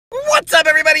What's up,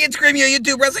 everybody? It's Grim, your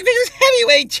YouTube Wrestling Figures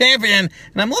Heavyweight Champion,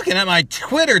 and I'm looking at my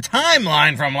Twitter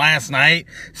timeline from last night,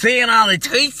 seeing all the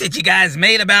tweets that you guys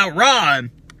made about Raw.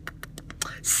 And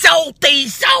salty,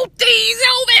 so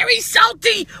very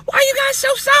salty. Why are you guys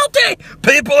so salty?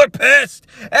 People are pissed.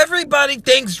 Everybody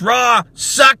thinks Raw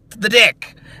sucked the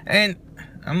dick. And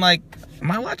I'm like,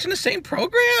 am I watching the same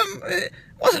program? It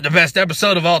wasn't the best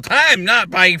episode of all time, not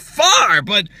by far,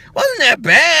 but wasn't that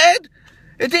bad.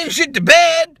 It didn't shit the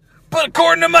bed. But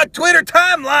according to my Twitter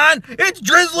timeline, it's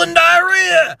drizzling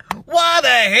diarrhea. Why the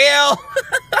hell?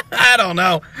 I don't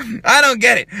know. I don't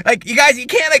get it. Like, you guys, you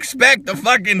can't expect a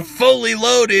fucking fully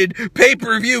loaded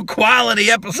pay-per-view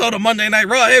quality episode of Monday Night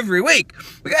Raw every week.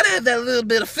 We gotta have that little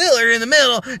bit of filler in the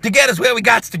middle to get us where we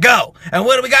gots to go. And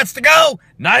where do we gots to go?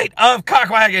 Night of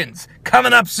Cockwagons.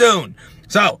 Coming up soon.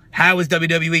 So, how is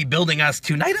WWE building us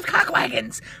to Night of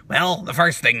Cockwagons? Well, the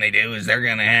first thing they do is they're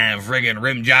gonna have friggin'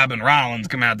 rim job and Rollins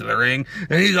come out to the ring,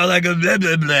 and he's all like, blah, blah,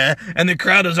 blah, and the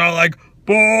crowd is all like,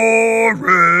 boring.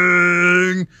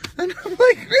 And I'm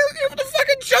like, really? The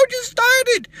fucking show just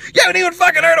started. You haven't even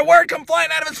fucking heard a word come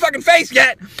flying out of his fucking face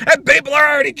yet, and people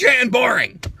are already chanting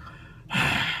boring.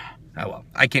 Oh well,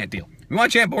 I can't deal. You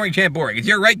want chant boring, chant boring. It's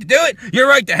your right to do it, your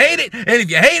right to hate it, and if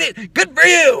you hate it, good for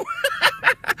you.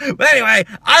 But anyway,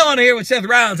 I want to hear what Seth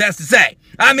Rollins has to say.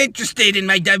 I'm interested in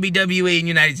my WWE and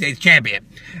United States champion.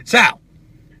 So,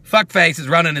 fuckface is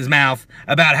running his mouth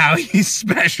about how he's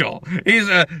special. He's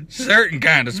a certain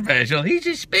kind of special. He's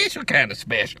a special kind of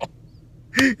special.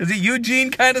 Is he Eugene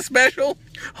kind of special?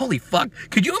 Holy fuck.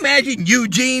 Could you imagine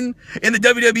Eugene in the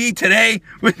WWE today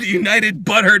with the United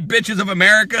Butthurt Bitches of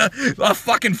America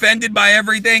fucking offended by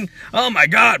everything? Oh my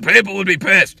god, people would be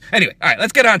pissed. Anyway, alright,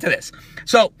 let's get on to this.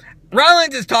 So,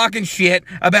 Rollins is talking shit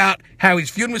about how he's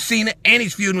feuding with Cena and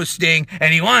he's feuding with Sting,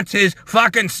 and he wants his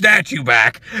fucking statue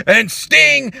back. And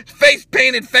Sting,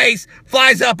 face-painted face,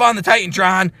 flies up on the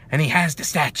Titantron, and he has the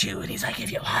statue, and he's like,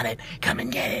 if you want it, come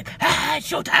and get it. Ah,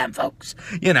 it's showtime, folks.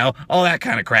 You know, all that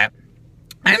kind of crap.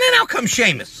 And then out comes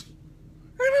Sheamus. And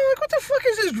I'm like, what the fuck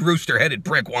is this rooster-headed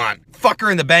prick want?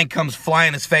 Fucker in the bank comes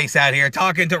flying his face out here,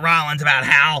 talking to Rollins about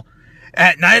how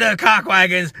at Night of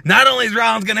Cockwagons, not only is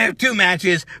Rollins gonna have 2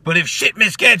 matches, but if shit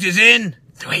miscatches in,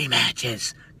 3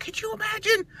 matches. Could you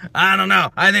imagine? I don't know.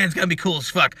 I think it's gonna be cool as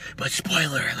fuck. But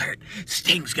spoiler alert,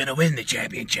 Sting's gonna win the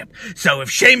championship. So if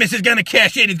Sheamus is gonna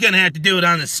cash in, he's gonna have to do it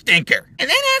on the stinker. And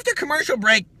then after commercial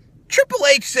break, Triple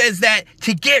H says that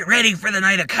to get ready for the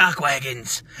Night of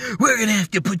Cockwagons, we're gonna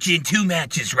have to put you in 2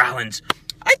 matches, Rollins.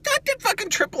 I thought that fucking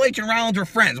Triple H and Rollins were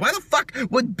friends. Why the fuck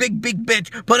would big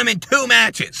bitch put him in 2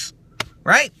 matches?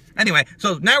 Right? Anyway,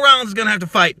 so now Rollins is going to have to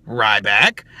fight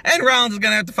Ryback, and Rollins is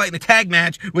going to have to fight in a tag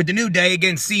match with the New Day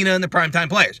against Cena and the Primetime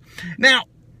Players. Now,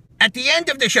 at the end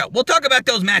of the show, we'll talk about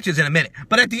those matches in a minute,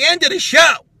 but at the end of the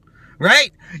show,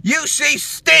 right, you see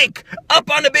Stink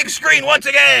up on the big screen once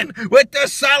again with the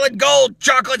solid gold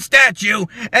chocolate statue,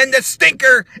 and the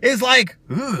stinker is like,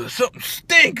 ooh, something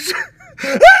stinks.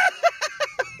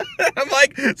 I'm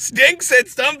like, Stink said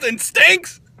something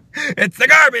stinks? It's the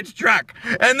garbage truck,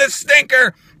 and the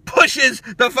stinker pushes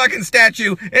the fucking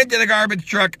statue into the garbage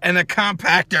truck, and the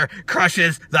compactor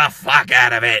crushes the fuck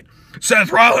out of it.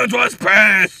 Seth Rollins was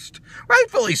pissed.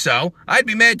 Rightfully so. I'd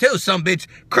be mad too. Some bitch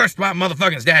crushed my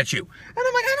motherfucking statue. And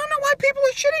I'm like, I don't know why people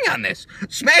are shitting on this.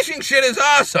 Smashing shit is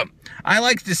awesome. I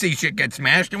like to see shit get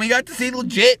smashed, and we got to see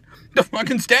legit the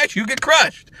fucking statue get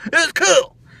crushed. It was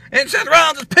cool. And Seth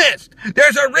Rollins is pissed.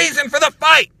 There's a reason for the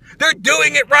fight. They're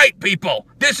doing it right, people.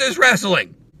 This is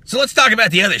wrestling. So let's talk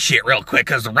about the other shit real quick,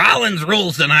 because Rollins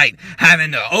rules tonight, having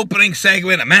the opening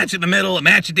segment, a match in the middle, a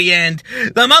match at the end.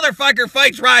 The motherfucker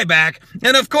fights Ryback,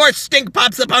 and of course Stink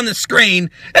pops up on the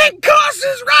screen and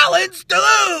causes Rollins to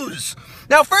lose.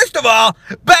 Now, first of all,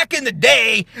 back in the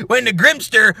day, when the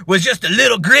Grimster was just a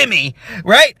little Grimmy,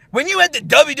 right? When you had the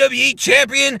WWE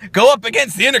champion go up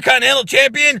against the Intercontinental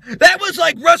champion, that was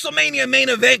like WrestleMania main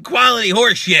event quality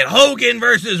horseshit. Hogan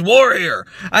versus Warrior.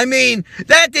 I mean,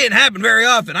 that didn't happen very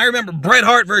often. I remember Bret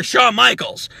Hart versus Shawn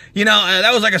Michaels. You know,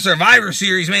 that was like a Survivor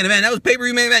Series main event. That was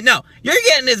pay-per-view main event. No, you're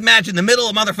getting this match in the middle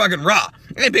of motherfucking Raw.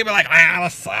 And people are like,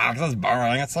 this sucks, this is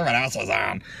boring, it's someone else was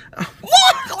on.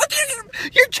 What?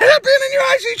 You're champion and your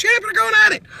IC champion are going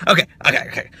at it.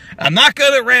 Okay. I'm not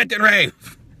gonna rant and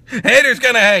rave. Haters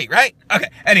gonna hate, right? Okay,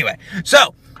 anyway.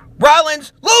 So,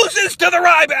 Rollins loses to the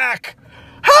Ryback.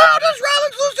 How does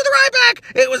Rollins lose to the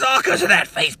Ryback? It was all because of that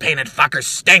face-painted fucker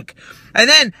Stink. And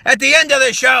then, at the end of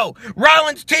the show,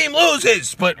 Rollins' team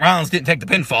loses. But Rollins didn't take the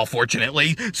pinfall,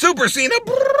 fortunately. Super Cena,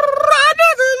 I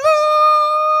never lose.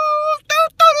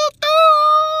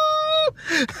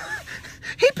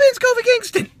 He pins Kofi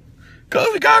Kingston.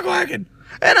 Kofi Cockwagon.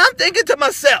 And I'm thinking to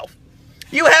myself,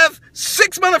 you have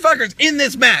 6 motherfuckers in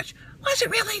this match. Was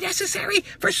it really necessary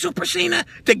for Super Cena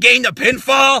to gain the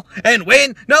pinfall and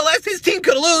win? No less, his team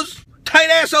could lose.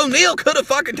 Tight-ass O'Neil could have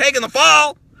fucking taken the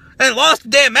fall and lost the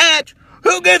damn match.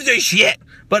 Who gives a shit?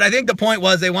 But I think the point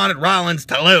was they wanted Rollins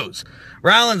to lose.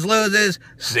 Rollins loses,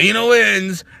 Cena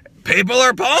wins. People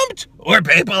are pumped or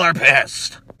people are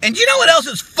pissed. And you know what else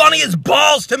is funny as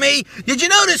balls to me? Did you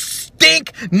notice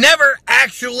Stink never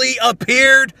actually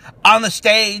appeared on the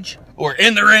stage or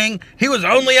in the ring? He was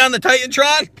only on the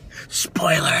Titantron.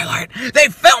 Spoiler alert, they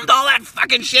filmed all that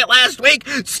fucking shit last week.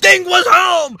 Sting was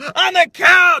home on the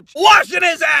couch washing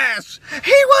his ass.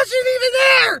 He wasn't even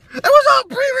there. It was all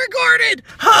pre-recorded.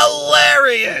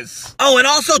 Hilarious. Oh, and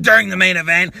also during the main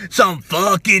event, some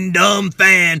fucking dumb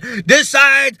fan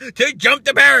decides to jump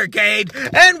the barricade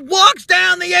and walks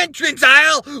down the entrance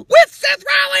aisle with Seth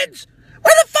Rollins.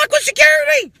 Where the fuck was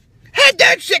security? Had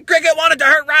that shit cricket wanted to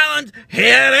hurt Rollins, he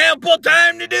had ample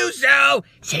time to do so.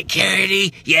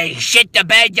 Security, you shit the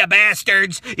bed, you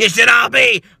bastards. You should all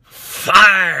be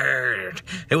fired.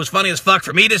 It was funny as fuck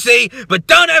for me to see, but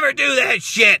don't ever do that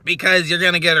shit because you're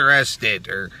gonna get arrested.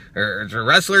 Or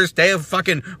wrestlers, they have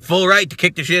fucking full right to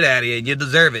kick the shit out of you, and you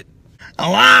deserve it. A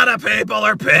lot of people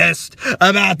are pissed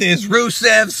about this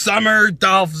Rusev, Summer,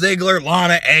 Dolph Ziggler,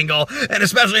 Lana angle, and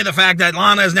especially the fact that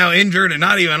Lana is now injured and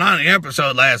not even on the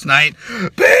episode last night.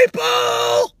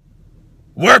 People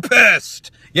were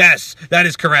pissed. Yes, that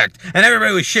is correct. And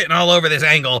everybody was shitting all over this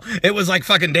angle. It was like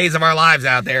fucking Days of Our Lives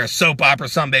out there, soap opera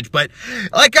sumbitch. But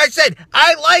like I said,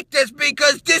 I like this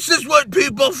because this is what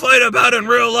people fight about in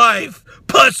real life.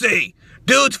 Pussy.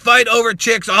 Dudes fight over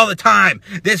chicks all the time.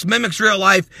 This mimics real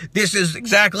life. This is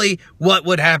exactly what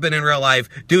would happen in real life.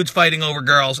 Dudes fighting over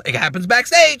girls. It happens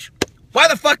backstage. Why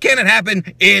the fuck can't it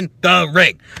happen in the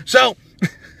ring? So,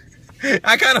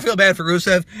 I kind of feel bad for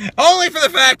Rusev. Only for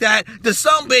the fact that the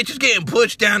sumbitch is getting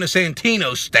pushed down to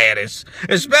Santino status.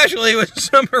 Especially with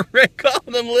Summer Rae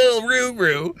calling him Lil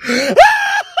Ruru.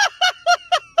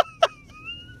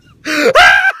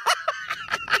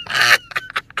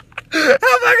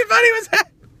 How fucking funny was that?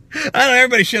 I know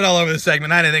everybody shit all over this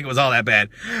segment. I didn't think it was all that bad.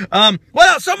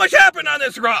 Well, so much happened on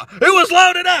this Raw. It was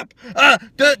loaded up.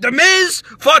 The Miz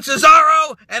fought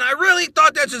Cesaro, and I really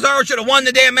thought that Cesaro should have won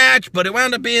the damn match, but it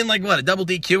wound up being like, what, a double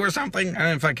DQ or something? I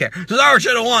don't fucking care. Cesaro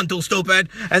should have won, too stupid.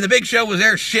 And the Big Show was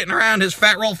there shitting around his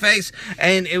fat roll face,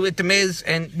 and it with the Miz,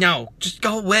 and no, just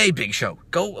go away, Big Show.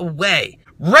 Go away.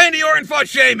 Randy Orton fought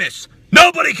Sheamus.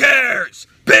 Nobody cares.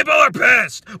 People are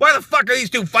pissed. Why the fuck are these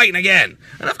two fighting again?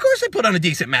 And of course they put on a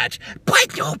decent match.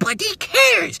 But nobody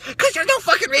cares. Because there's no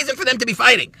fucking reason for them to be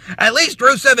fighting. At least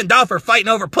Rusev and Dolph are fighting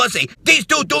over pussy. These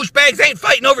two douchebags ain't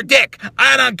fighting over dick.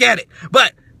 I don't get it.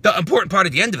 But the important part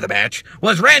at the end of the match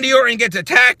was Randy Orton gets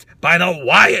attacked by the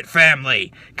Wyatt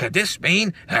family. Could this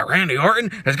mean that Randy Orton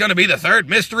is going to be the third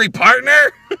mystery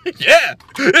partner? Yeah.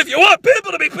 If you want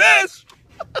people to be pissed.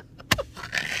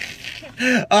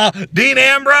 Dean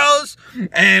Ambrose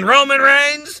and Roman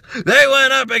Reigns, they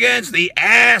went up against the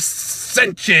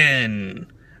Ascension.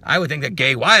 I would think that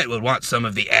Gay Wyatt would want some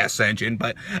of the Ascension,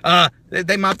 but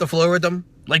they mopped the floor with them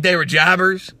like they were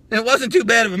jobbers. It wasn't too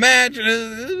bad of a match.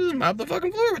 Mopped the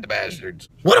fucking floor with the bastards.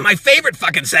 One of my favorite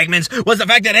fucking segments was the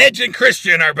fact that Edge and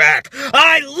Christian are back.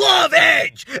 I love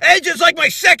Edge. Edge is like my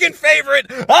second favorite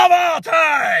of all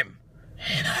time.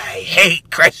 And I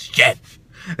hate Christian.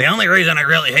 The only reason I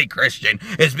really hate Christian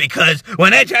is because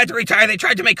when Edge had to retire, they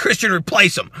tried to make Christian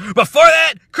replace him. Before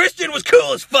that, Christian was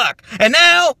cool as fuck. And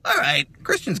now, alright,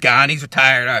 Christian's gone, he's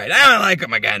retired, alright, I don't like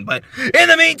him again. But in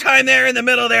the meantime there, in the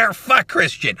middle there, fuck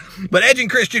Christian. But Edge and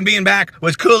Christian being back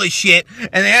was cool as shit.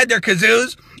 And they had their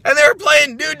kazoos, and they were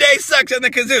playing New Day Sucks on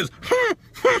the kazoos.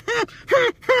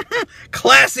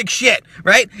 Classic shit,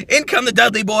 right? In come the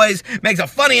Dudley Boys, makes a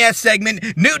funny-ass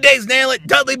segment. New Day's nail it,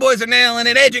 Dudley Boys are nailing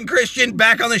it. Edge and Christian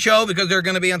back on the show because they're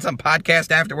going to be on some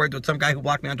podcast afterwards with some guy who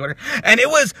blocked me on Twitter. And it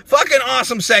was fucking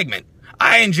awesome segment.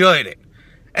 I enjoyed it.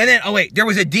 And then, oh wait, there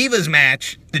was a Divas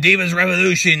match. The Divas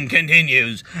Revolution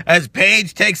continues as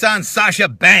Paige takes on Sasha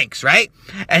Banks, right?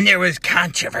 And there was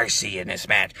controversy in this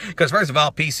match. Because first of all,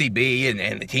 PCB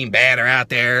and the Team Bad are out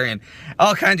there and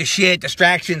all kinds of shit,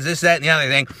 distractions, this, that, and the other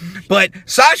thing. But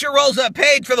Sasha rolls up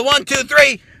Paige for the 1, 2,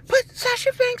 3. But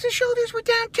Sasha Banks' shoulders were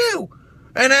down too.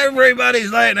 And everybody's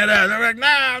letting it out. They're like,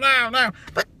 no.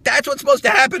 But That's what's supposed to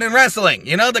happen in wrestling.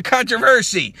 You know, the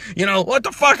controversy. You know, what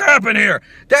the fuck happened here?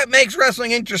 That makes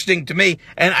wrestling interesting to me,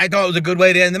 and I thought it was a good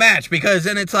way to end the match, because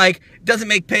then it's like, it doesn't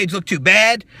make Paige look too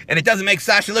bad, and it doesn't make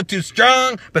Sasha look too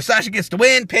strong, but Sasha gets to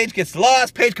win, Paige gets the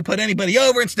loss, Paige could put anybody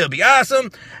over and still be awesome.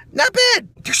 Not bad.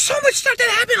 There's so much stuff that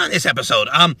happened on this episode.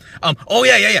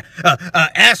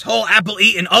 Asshole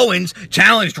apple-eating Owens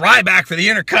challenged Ryback for the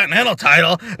Intercontinental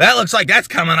title. That looks like that's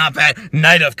coming up at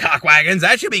Night of Cockwagons.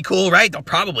 That should be cool, right? They'll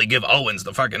probably give Owens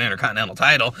the fucking Intercontinental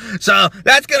title. So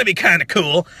that's gonna be kind of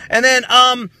cool. And then,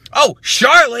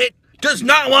 Charlotte does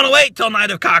not want to wait till Night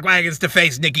of Cockwagons to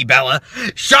face Nikki Bella.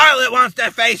 Charlotte wants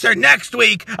to face her next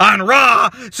week on Raw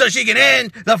so she can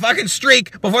end the fucking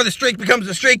streak before the streak becomes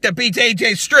a streak that beats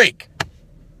AJ's streak.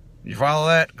 You follow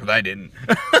that? Because I didn't.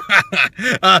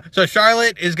 So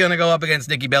Charlotte is going to go up against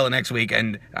Nikki Bella next week,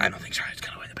 and I don't think Charlotte's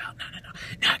going to win the belt. No.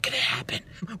 Not going to happen.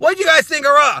 What did you guys think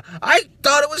of Raw? I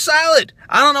thought it was solid.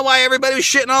 I don't know why everybody was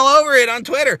shitting all over it on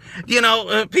Twitter. You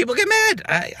know, people get mad.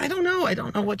 I don't know. I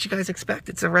don't know what you guys expect.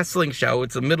 It's a wrestling show.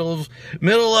 It's a middle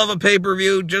of a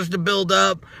pay-per-view just to build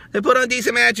up. They put on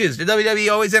decent matches. The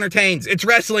WWE always entertains. It's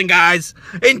wrestling, guys.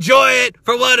 Enjoy it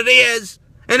for what it is.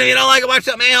 And if you don't like it, watch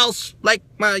something else, like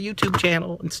my YouTube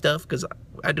channel and stuff, because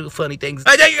I do funny things.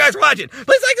 I thank you guys for watching. Please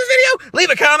like this video, leave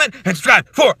a comment, and subscribe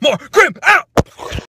for more Grim Out.